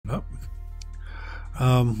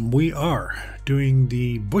We are doing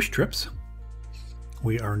the bush trips.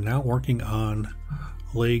 We are now working on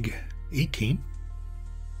leg 18.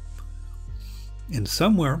 And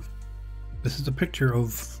somewhere, this is a picture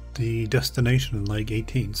of the destination in leg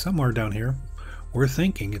 18. Somewhere down here, we're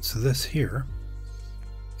thinking it's this here,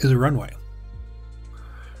 is a runway.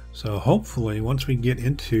 So hopefully once we get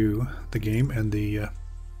into the game and the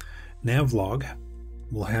nav log,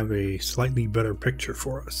 we'll have a slightly better picture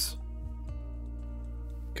for us.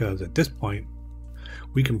 Because at this point,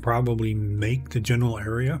 we can probably make the general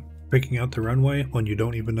area. Picking out the runway when you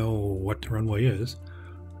don't even know what the runway is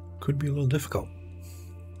could be a little difficult.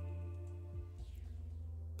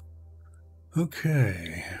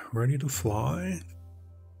 Okay, ready to fly.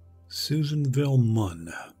 Susanville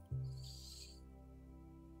Mun.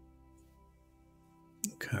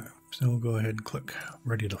 Okay, so we'll go ahead and click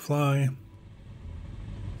ready to fly.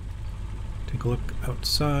 Take a look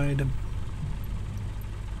outside.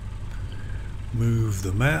 Move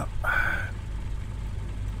the map.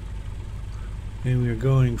 And we are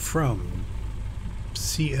going from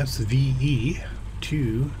CSVE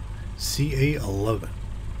to CA11.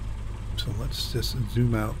 So let's just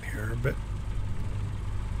zoom out here a bit.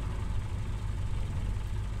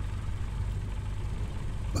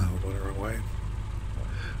 Oh, we're going the wrong way.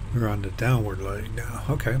 We're on the downward leg now.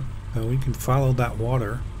 Okay, so we can follow that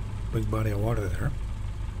water, big body of water there.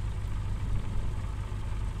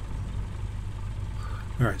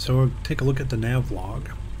 Alright, so we'll take a look at the nav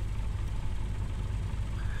log.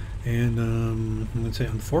 And let's say,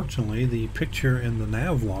 unfortunately, the picture in the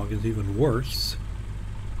nav log is even worse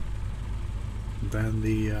than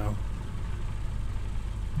the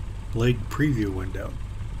leg preview window.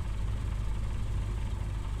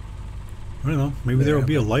 I don't know, maybe there will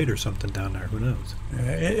be a light or something down there, who knows.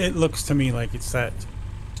 It looks to me like it's that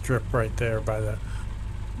strip right there by the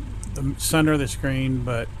center of the screen,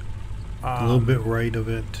 but a little bit right of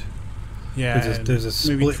it. Yeah, there's a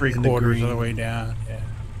split maybe 3/4 of the way down.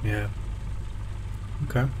 Yeah.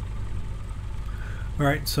 Okay.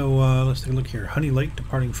 Alright, so let's take a look here. Honey Lake,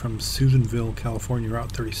 departing from Susanville, California,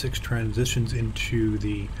 Route 36, transitions into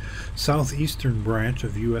the southeastern branch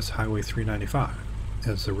of US Highway 395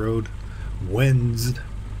 as the road wends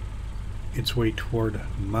its way toward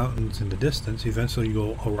mountains in the distance. Eventually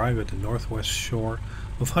you'll arrive at the northwest shore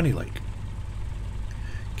of Honey Lake.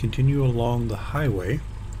 Continue along the highway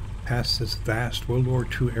past this vast World War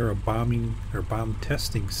II era bomb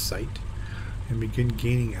testing site and begin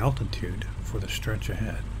gaining altitude for the stretch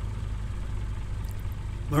ahead.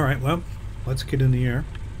 Alright, well, let's get in the air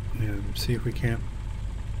and see if we can't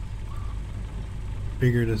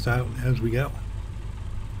figure this out as we go.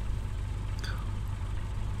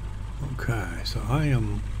 Okay, so I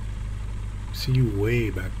see you way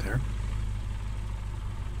back there.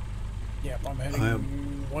 Yeah, I'm heading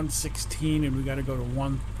 116 and we got to go to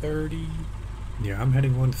 130. Yeah, I'm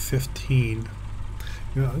heading 115.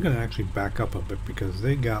 You know, I'm going to actually back up a bit because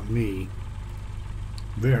they got me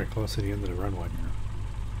very close to the end of the runway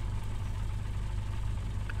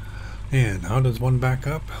here. And how does one back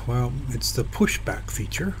up? Well, it's the pushback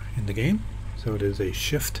feature in the game. So it is a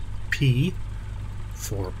Shift P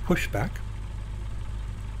for pushback.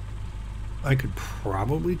 I could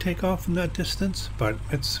probably take off from that distance, but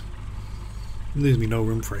it leaves me no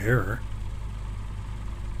room for error.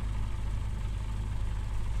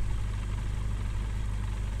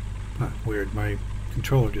 Weird, my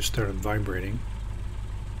controller just started vibrating.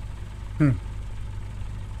 They've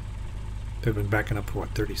been backing up for what,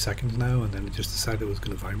 30 seconds now, and then it just decided it was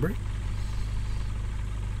going to vibrate?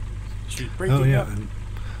 Oh yeah, and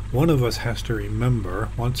one of us has to remember,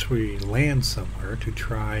 once we land somewhere, to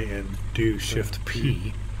try and do Shift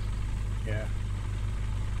P. Yeah.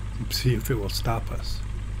 See if it will stop us.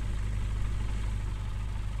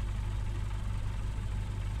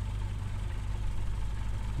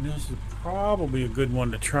 This is probably a good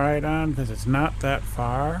one to try it on because it's not that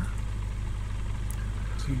far.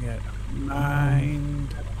 So you get 9,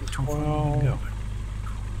 12, 14,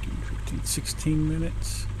 15, 16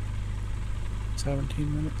 minutes,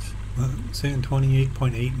 17 minutes. Saying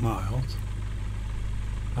 28.8 miles.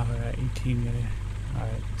 Oh, yeah, 18 minutes.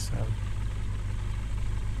 Alright, so.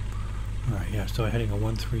 Alright, yeah, so heading a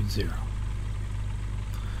 130.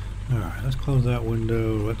 Alright, let's close that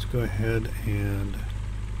window. Let's go ahead and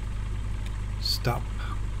stop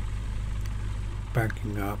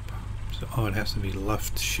backing up. So, oh, it has to be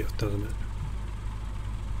left shift, doesn't it?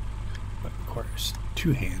 That requires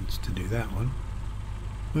two hands to do that one.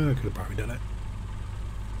 Well, I could have probably done it.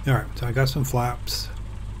 Alright, so I got some flaps.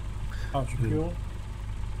 How's your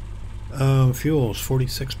fuel? Fuel is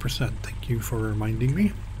 46%. Thank you for reminding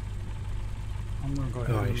me. I'm gonna go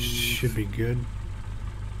ahead Oh, and it should be good.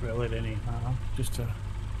 fill it anyhow, just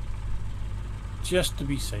to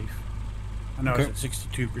be safe. I know Okay. it's at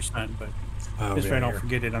 62%, but Oh, just so I don't here.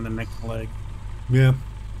 forget it on the next leg. Yeah.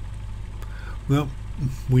 Well,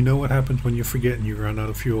 we know what happens when you forget and you run out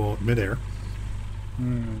of fuel midair.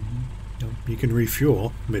 You can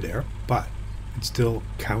refuel midair, but it still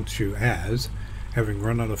counts you as having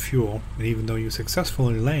run out of fuel. And even though you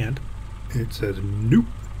successfully land, it says nope.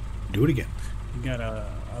 Do it again. You got a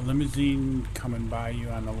limousine coming by you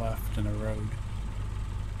on the left in the road.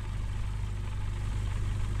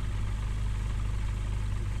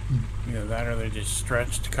 Either that or they're just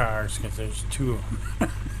stretched cars because there's two of them.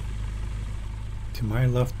 To my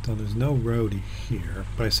left, there's no road here,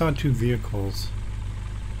 but I saw two vehicles.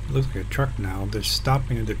 It looks like a truck now. They're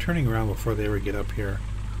stopping and they're turning around before they ever get up here.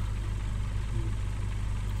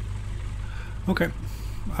 Okay,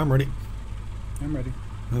 I'm ready. I'm ready.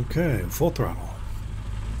 Okay, full throttle.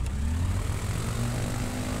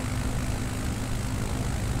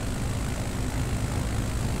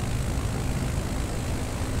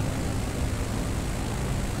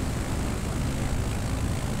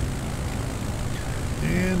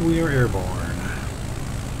 And we are airborne.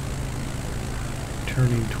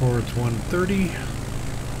 Turning towards 130.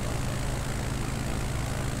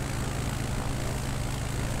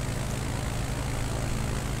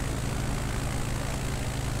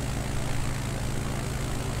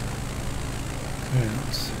 Okay,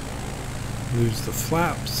 let's lose the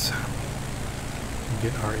flaps.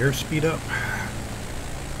 Get our airspeed up.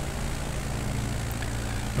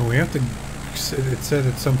 And we have to, it said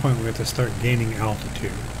at some point we have to start gaining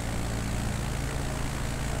altitude.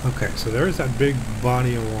 Okay, so there's that big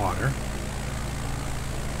body of water.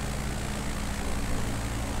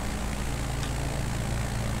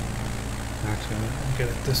 Actually, I'll get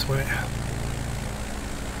it this way.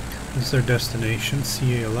 This is our destination,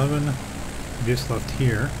 CA11. We just left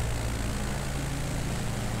here.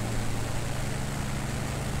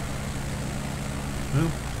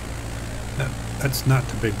 Well, that's not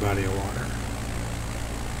the big body of water.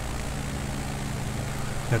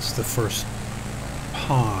 That's the first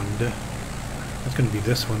pond. That's going to be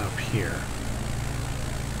this one up here.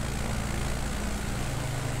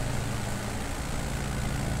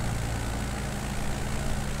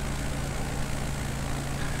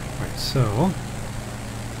 Right, so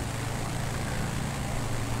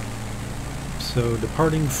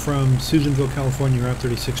departing from Susanville, California, Route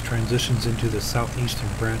 36 transitions into the southeastern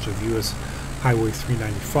branch of U.S. Highway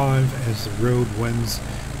 395 as the road wends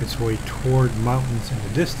its way toward mountains in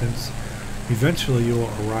the distance. Eventually you will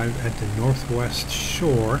arrive at the northwest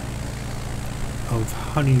shore of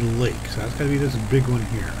Honey Lake. So that's going to be this big one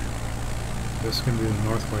here. This is going to be the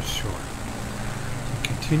northwest shore. So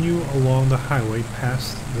continue along the highway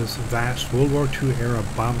past this vast World War II era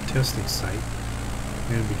bomb testing site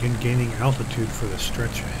and begin gaining altitude for the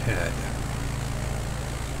stretch ahead.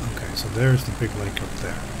 Okay, so there's the big lake up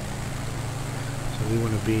there. So we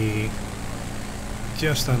want to be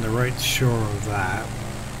just on the right shore of that.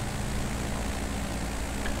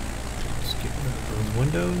 Let's get rid of those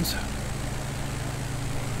windows.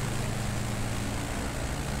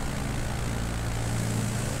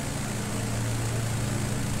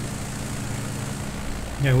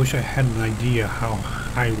 Yeah, I wish I had an idea how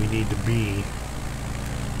high we need to be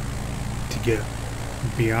to get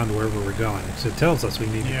beyond wherever we're going. Because it tells us we're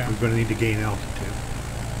going to need to gain altitude.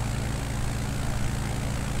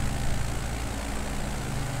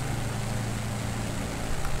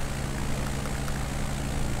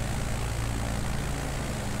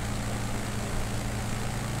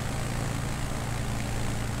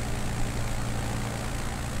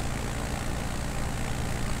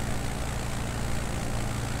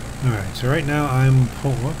 Alright, so right now I'm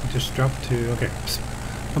just dropped to, okay,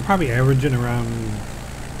 I'm probably averaging around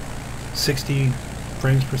 60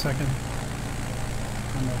 frames per second.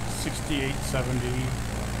 I'm at 68, 70.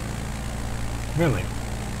 Really?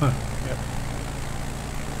 Huh. Yep.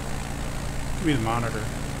 Could be the monitor.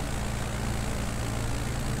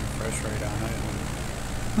 Refresh rate on it.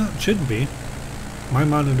 Well, it shouldn't be. My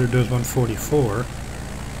monitor does 144.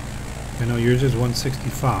 I know yours is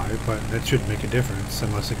 165, but that shouldn't make a difference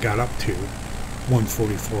unless it got up to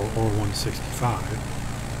 144 or 165.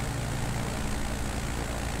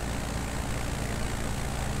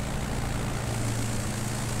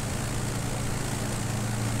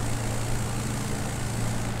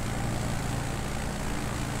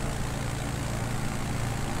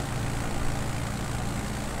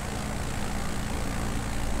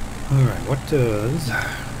 Alright, what does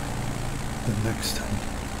the next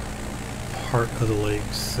part of the lake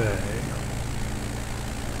say?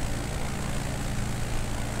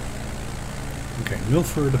 Okay,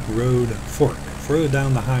 Milford Road Fork. Further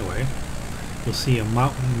down the highway, you'll see a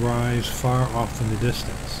mountain rise far off in the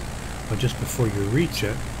distance. But just before you reach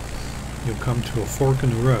it, you'll come to a fork in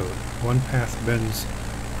the road. One path bends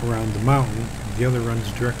around the mountain, the other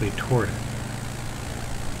runs directly toward it.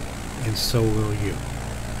 And so will you.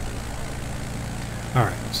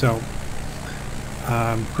 Alright, so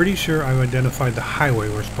I'm pretty sure I've identified the highway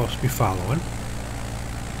we're supposed to be following.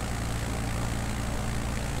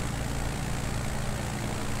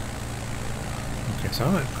 Okay, so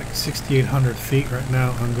I'm at like 6,800 feet right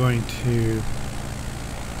now. I'm going to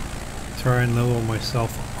try and level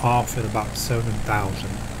myself off at about 7,000.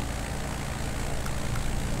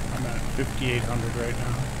 I'm at 5,800 right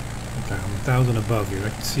now. Okay, I'm 1,000 above you. I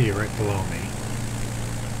can see you right below me.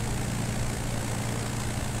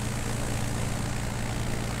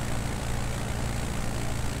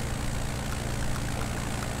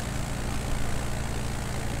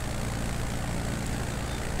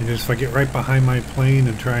 And just if I get right behind my plane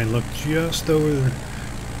and try and look just over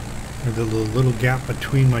the little gap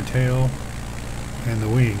between my tail and the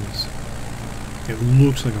wings, it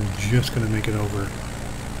looks like I'm just going to make it over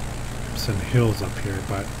some hills up here,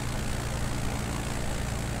 but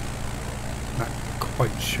not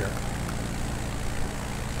quite sure.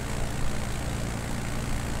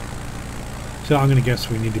 So I'm going to guess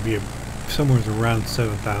we need to be somewhere around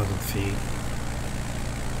 7,000 feet.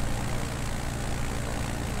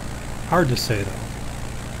 Hard to say though,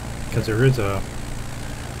 because there is a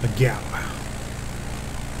gap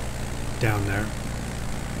down there.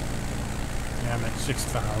 Yeah, I'm at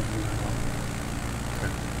 6,000 now.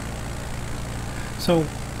 Okay. So,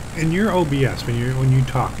 in your OBS, when you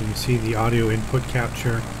talk and you see the audio input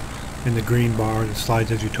capture in the green bar that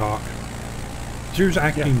slides as you talk, is yours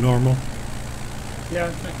acting normal? Yeah,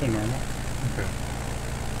 it's acting normal. Okay.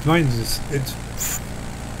 Mine is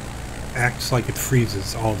acts like it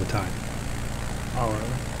freezes all the time. Oh,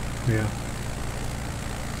 really? Yeah.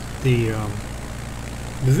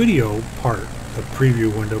 The video part, the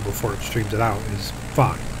preview window before it streams it out, is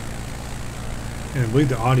fine. And I believe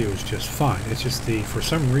the audio is just fine. It's just for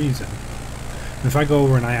some reason, if I go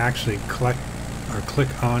over and I actually click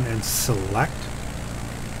on and select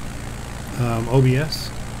OBS,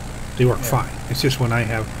 they work fine. It's just when I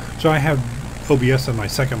have OBS on my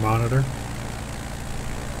second monitor,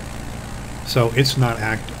 so it's not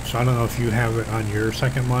active. So I don't know if you have it on your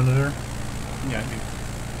second monitor. Yeah, I do.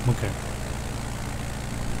 Okay.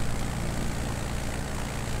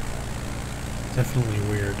 Definitely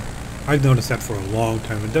weird. I've noticed that for a long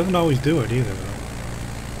time. It doesn't always do it either, though.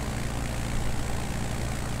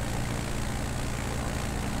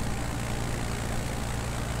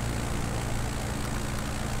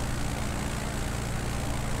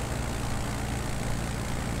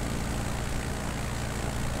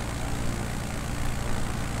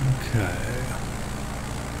 Okay.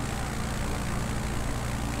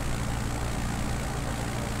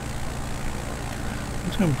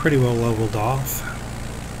 I'm pretty well leveled off.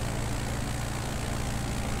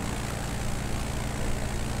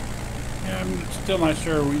 Yeah, I'm still not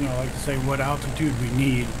sure, like to say what altitude we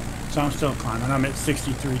need. So I'm still climbing. I'm at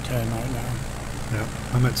 6,310 right now. Yeah,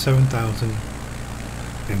 I'm at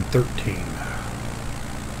 7,013.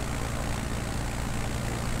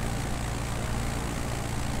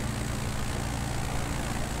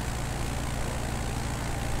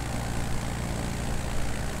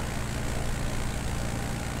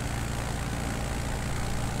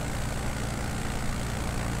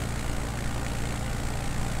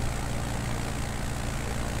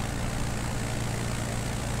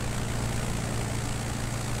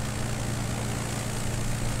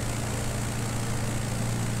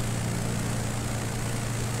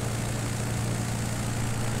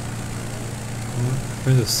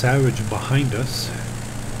 There's a Savage behind us.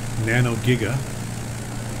 Nano Giga.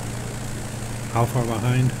 How far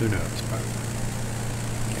behind? Who knows? But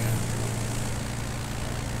yeah.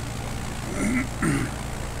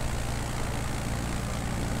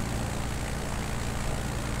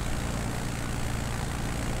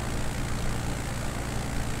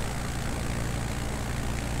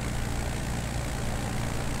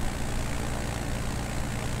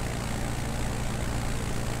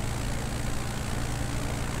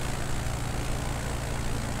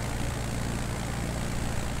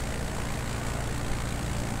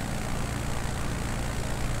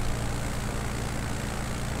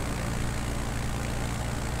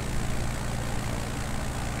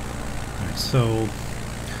 So,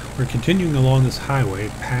 we're continuing along this highway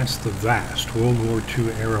past the vast World War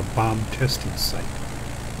II era bomb testing site.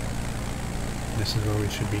 This is where we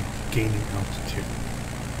should be gaining altitude.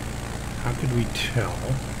 How could we tell?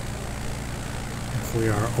 if we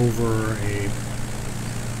are over a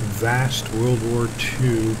vast World War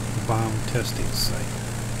II bomb testing site.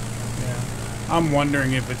 Yeah. I'm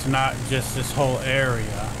wondering if it's not just this whole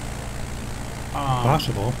area.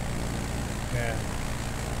 Possible. Yeah.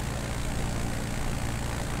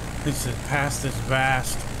 This is past this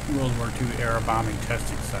vast World War II era bombing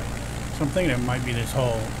testing site. So I'm thinking it might be this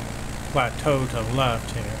whole plateau to the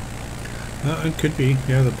left here. It could be.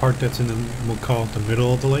 Yeah, the part that's in the, we'll call it the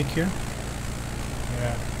middle of the lake here.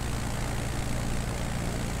 Yeah.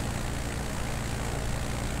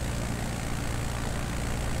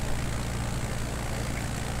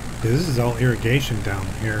 This is all irrigation down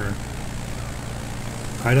here.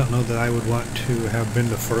 I don't know that I would want to have been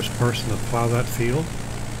the first person to plow that field.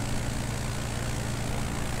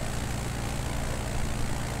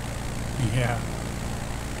 Yeah.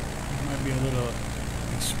 It might be a little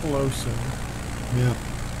explosive. Yeah.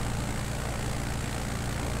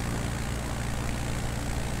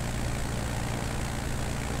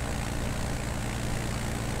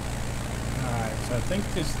 Alright, so I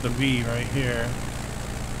think this is the V right here.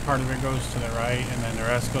 Part of it goes to the right, and then the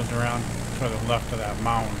rest goes around to the left of that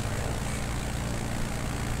mountain.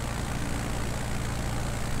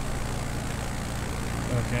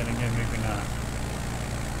 Okay, and again, maybe not.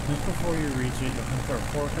 Just before you reach it, you'll come for a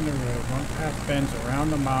fork in the road. One path bends around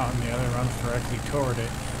the mountain, the other runs directly toward it,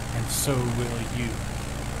 and so will you.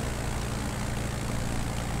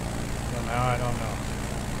 So now I don't know.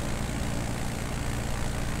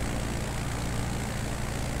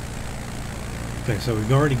 Okay, so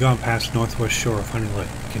we've already gone past northwest shore of Honey Lake.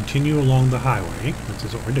 Continue along the highway. This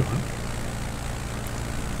is what we're doing.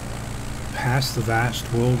 Past the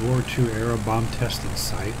vast World War II era bomb testing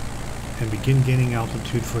site and begin gaining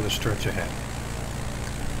altitude for the stretch ahead.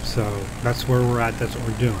 So that's where we're at. That's what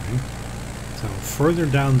we're doing. So further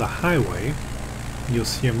down the highway, you'll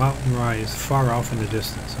see a mountain rise far off in the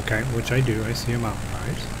distance. Okay, which I do. I see a mountain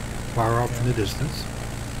rise far off in the distance.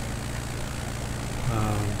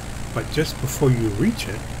 But just before you reach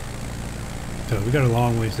it, so we got a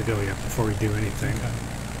long ways to go yet before we do anything. Okay.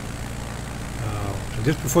 So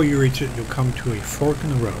just before you reach it, you'll come to a fork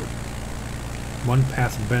in the road. One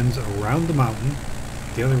path bends around the mountain,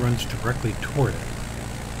 the other runs directly toward it,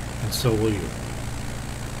 and so will you.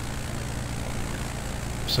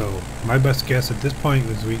 So my best guess at this point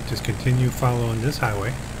is we just continue following this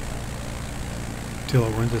highway till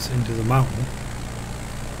it runs us into the mountain.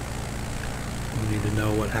 We need to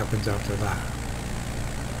know what happens after that.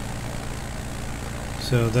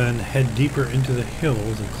 So then head deeper into the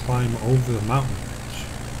hills and climb over the mountain ridge.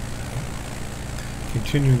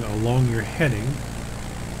 Continuing along your heading.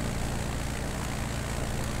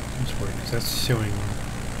 That's weird because that's showing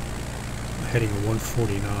heading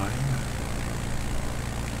 149.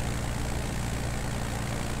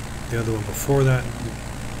 The other one before that,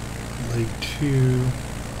 leg 2,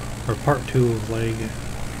 or part 2 of leg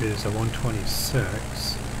is a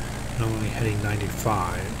 126, and I'm only heading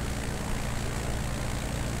 95.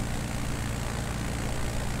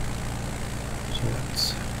 So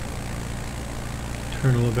let's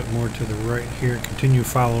turn a little bit more to the right here, continue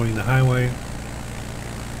following the highway.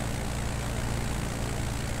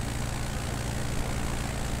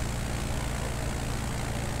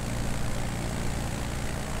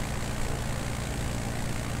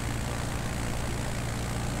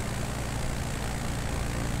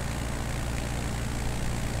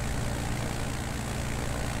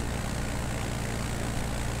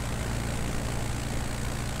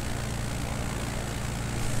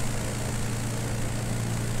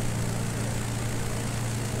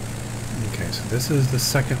 So this is the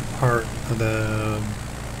second part of the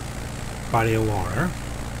body of water.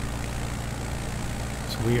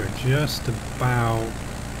 So we are just about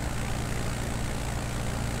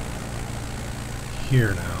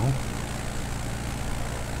here now.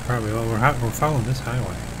 Probably, well, we're following this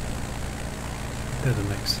highway. That doesn't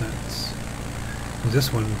make sense.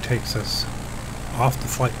 This one takes us off the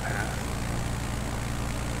flight path.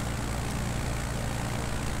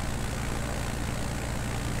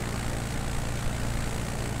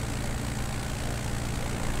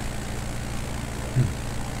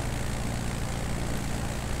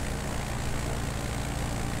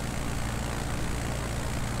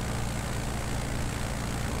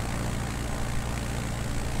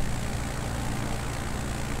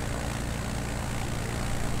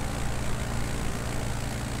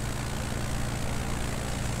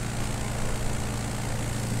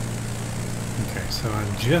 So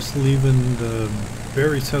I'm just leaving the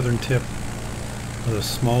very southern tip of the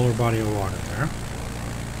smaller body of water there.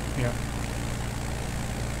 Yep.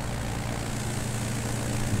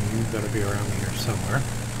 And you've got to be around here somewhere.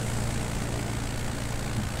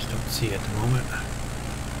 don't see it at the moment.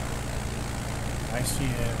 I see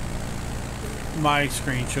it. My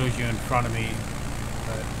screen shows you in front of me,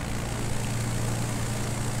 but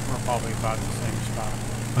we're probably about the same spot.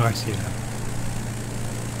 Oh, I see that.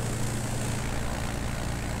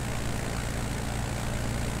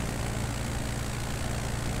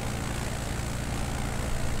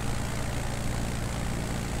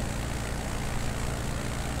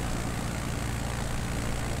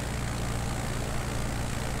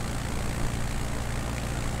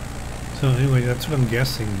 So anyway, that's what I'm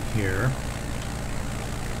guessing here.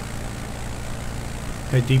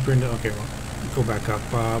 Head deeper into, okay, well, go back up,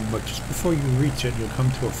 but just before you reach it, you'll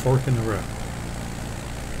come to a fork in the road.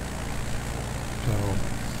 So,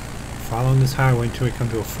 following this highway until we come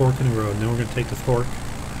to a fork in the road, and then we're going to take the fork.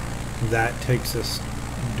 That takes us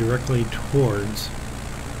directly towards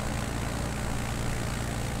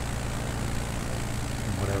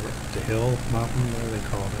whatever, the hill, mountain, what do they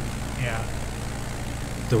call it? Yeah.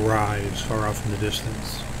 The rise far off in the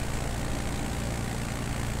distance.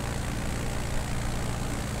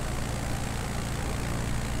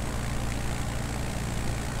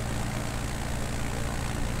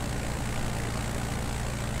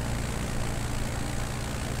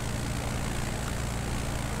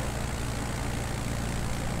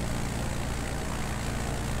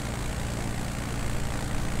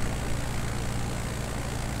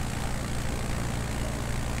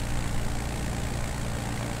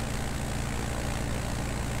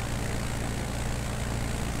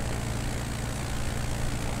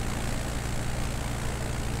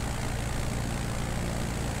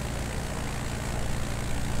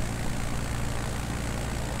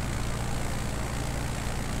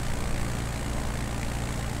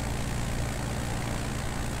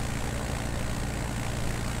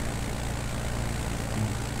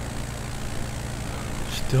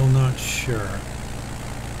 Still not sure.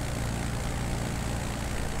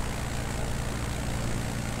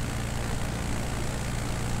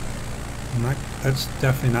 That's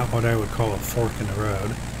definitely not what I would call a fork in the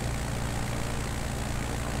road.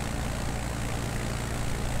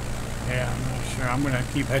 Yeah, I'm not sure. I'm going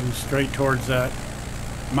to keep heading straight towards that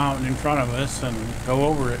mountain in front of us and go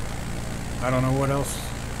over it. I don't know what else.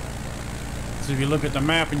 So if you look at the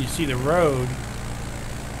map and you see the road,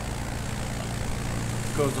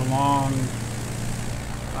 goes along,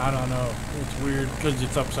 I don't know, it's weird because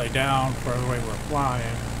it's upside down for the way we're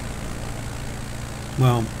flying.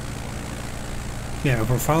 Well, yeah,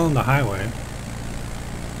 if we're following the highway,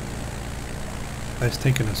 that's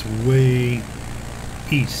taking us way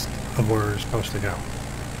east of where we're supposed to go.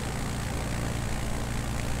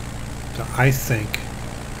 So I think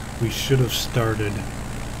we should have started,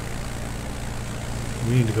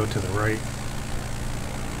 we need to go to the right.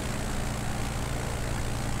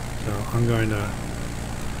 So I'm going to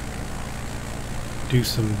do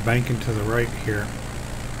some banking to the right here.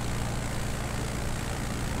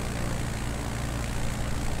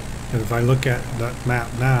 And if I look at that map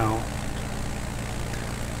now,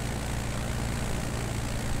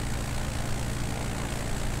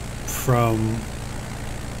 from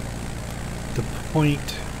the point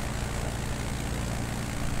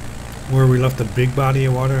where we left the big body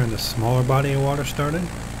of water and the smaller body of water started,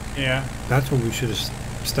 Yeah. that's where we should have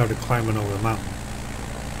started climbing over the mountain,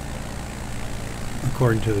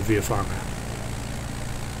 according to the VFR map.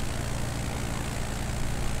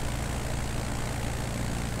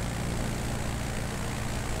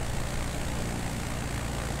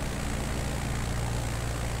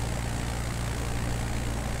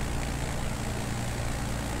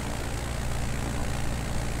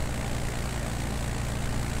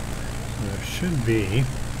 So there should be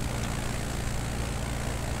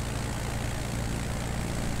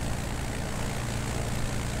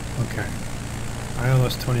okay,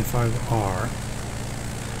 ILS 25R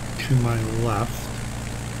to my left.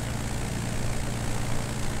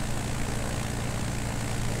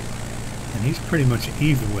 And he's pretty much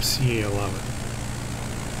even with CA11.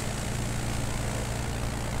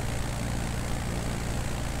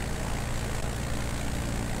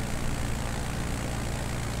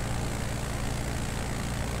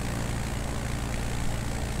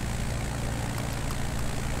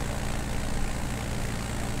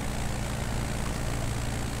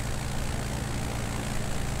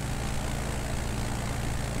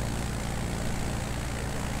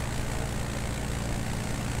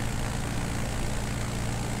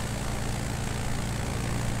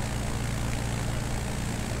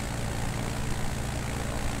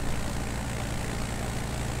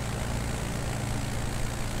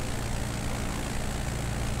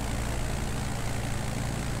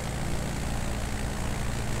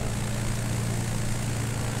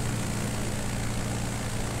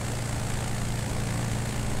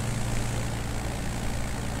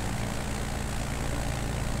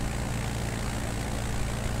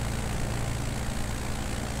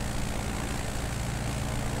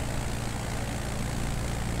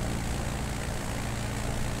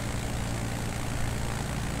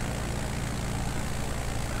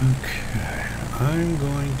 Okay, I'm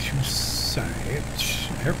going to say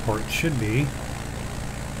airport should be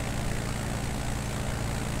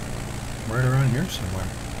right around here somewhere.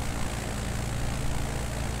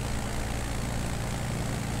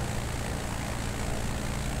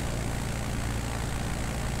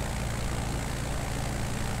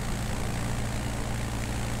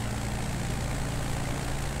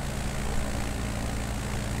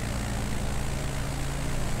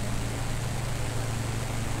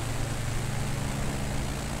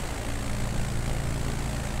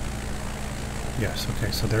 Yes,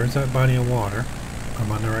 okay, so there's that body of water.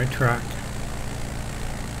 I'm on the right track.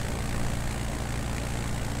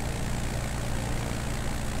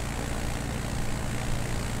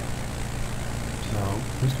 So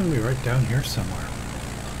it's going to be right down here somewhere.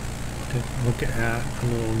 Take a look at a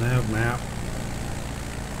little nav map.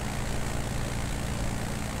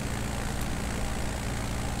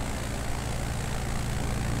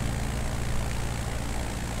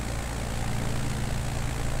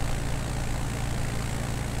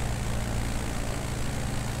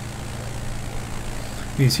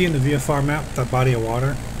 You see in the VFR map that body of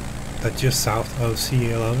water that's just south of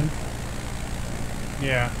CA11?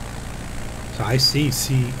 Yeah. So I see I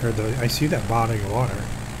see that body of water.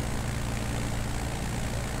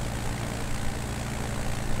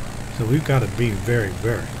 So we've got to be very,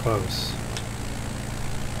 very close.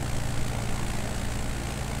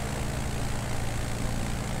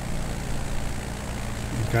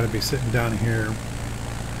 We've got to be sitting down here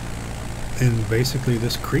in basically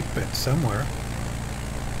this creek bed somewhere.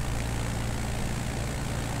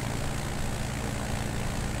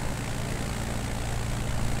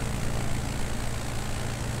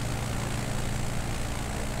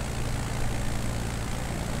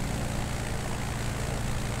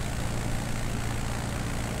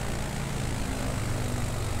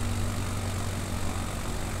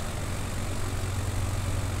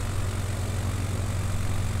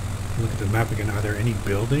 Look at the map again. Are there any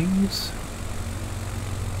buildings?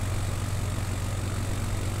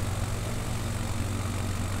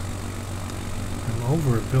 I'm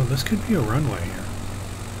over a building. This could be a runway here.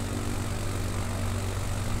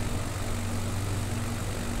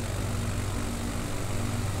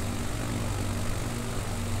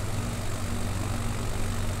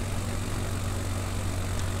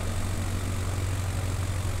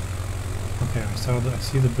 Okay, I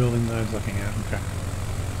see the building that I was looking at. Okay.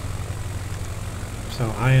 So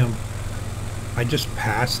I just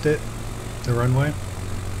passed it, the runway.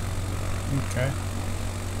 Okay.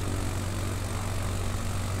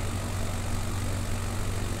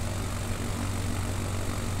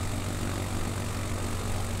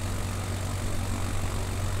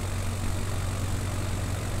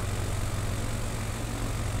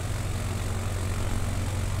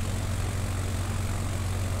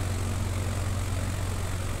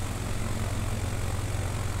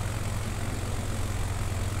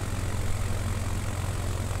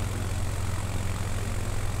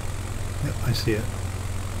 Yep, I see it.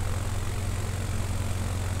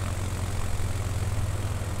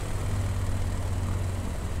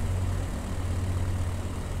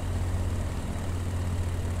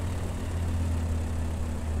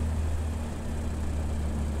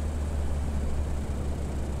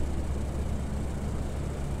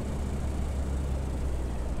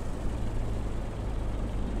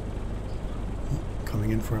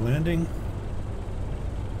 Coming in for a landing.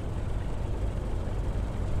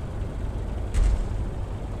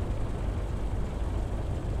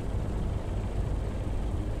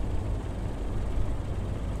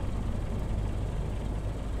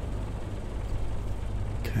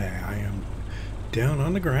 Okay, I am down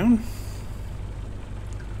on the ground.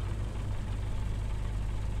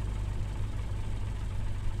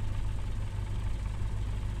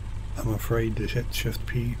 I'm afraid to hit Shift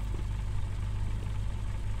P.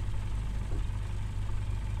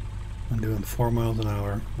 I'm doing 4 miles an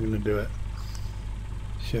hour. I'm going to do it.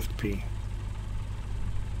 Shift P.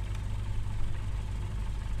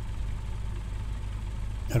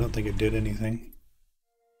 I don't think it did anything.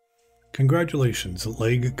 Congratulations,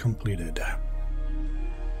 leg completed.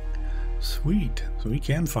 Sweet. So we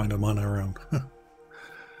can find them on our own.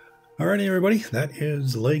 Alrighty, everybody. That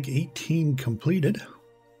is leg 18 completed.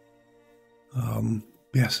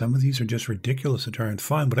 Yeah, some of these are just ridiculous to try and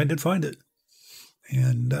find, but I did find it.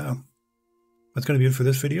 And that's going to be it for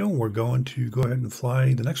this video. We're going to go ahead and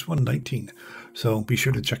fly the next one, 19. So be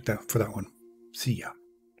sure to check that for that one. See ya.